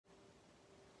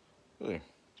Really?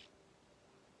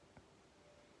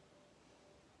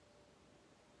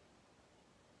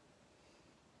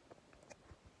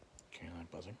 Caroline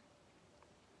buzzing.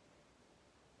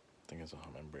 I think it's a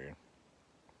hummingbird.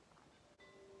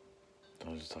 I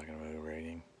was just talking about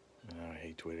writing and how I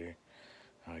hate Twitter.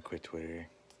 How I quit Twitter.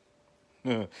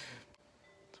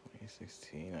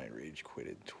 2016, I rage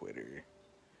quitted Twitter.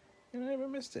 And I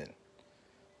haven't missed it.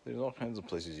 There's all kinds of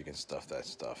places you can stuff that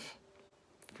stuff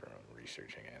from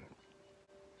researching it.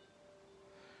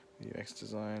 UX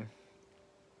design.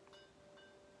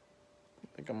 I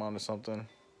think I'm onto something.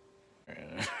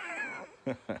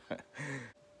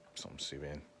 Something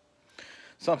stupid.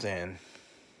 Something.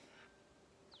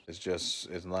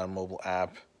 It's not a mobile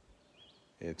app.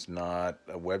 It's not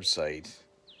a website.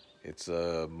 It's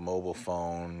a mobile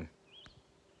phone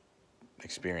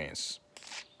experience.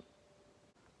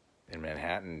 In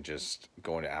Manhattan, just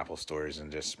going to Apple stores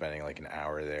and just spending like an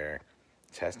hour there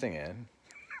testing it.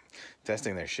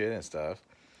 Testing their shit and stuff.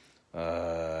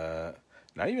 Not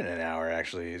even an hour,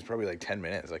 actually. It's probably like 10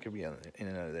 minutes. I could be in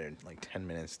and out of there in like 10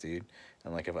 minutes, dude.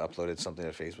 And like I've uploaded something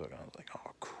to Facebook and I was like,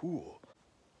 oh, cool.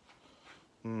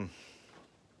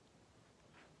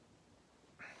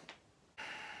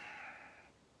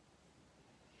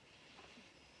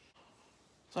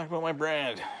 Talk about my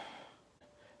brand.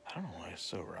 I don't know why it's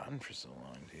so rotten for so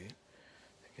long, dude.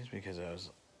 I think it's because I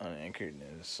was unanchored and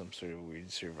it was some sort of weird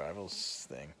survival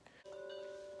thing.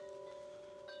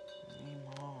 Need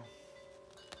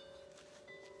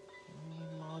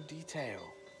more detail.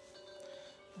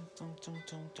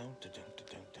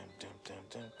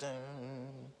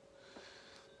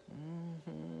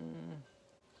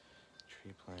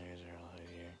 Tree planters are allowed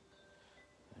here.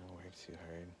 I don't work too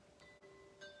hard.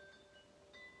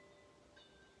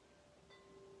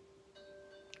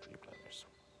 Tree planters.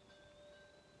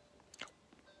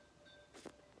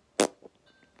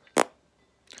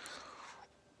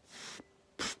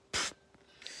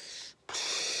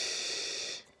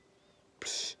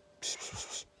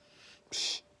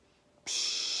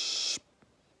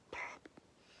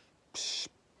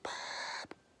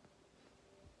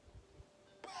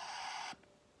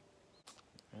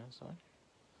 Son.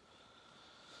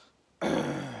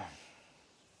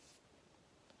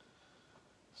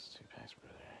 It's 2 packs,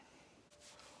 brother.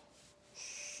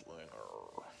 Slinger.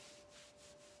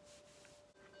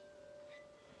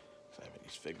 I haven't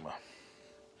used Figma.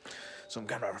 Some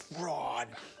kind of fraud.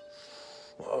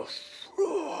 A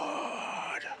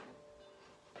fraud.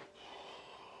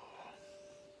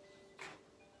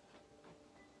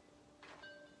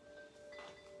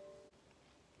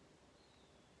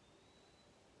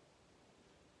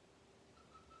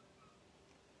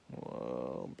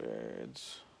 Whoa,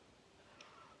 birds.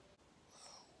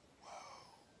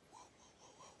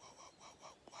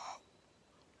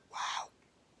 Wow.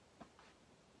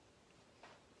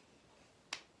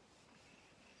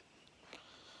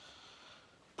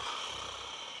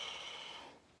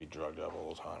 Be drugged up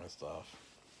all the time and stuff.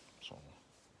 So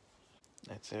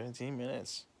that's 17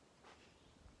 minutes.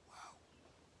 Wow.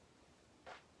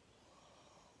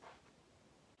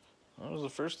 That was the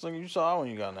first thing you saw when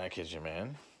you got in that kitchen,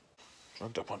 man.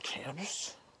 Drugged up on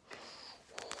cannabis?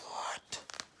 What?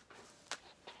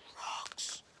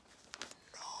 Drugs?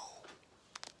 No.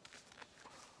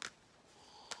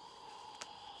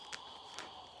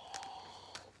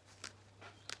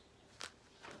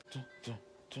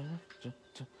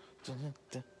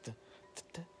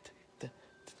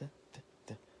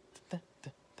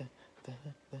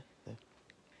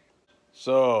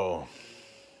 So,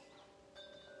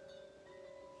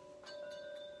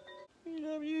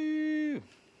 EW.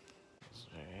 It's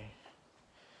very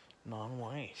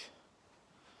non-white.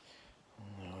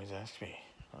 They always ask me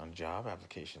on job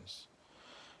applications,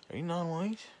 are you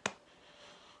non-white?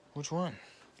 Which one?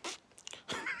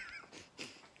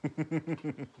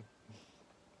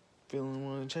 Feeling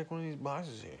want to check one of these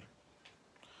boxes here.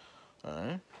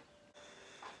 Alright?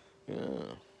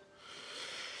 Yeah.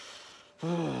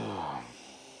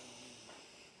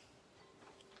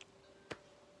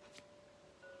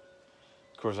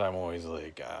 Of course, I'm always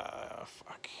like,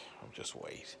 fuck, I'm just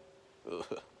white. I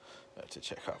have to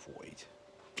check off white.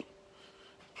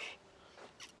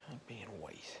 Not being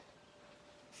white.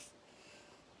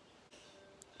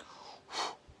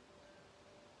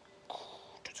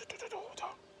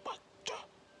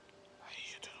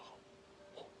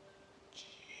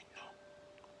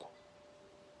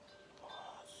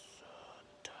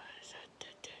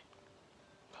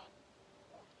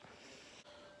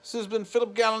 This has been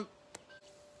Phillip Gallant.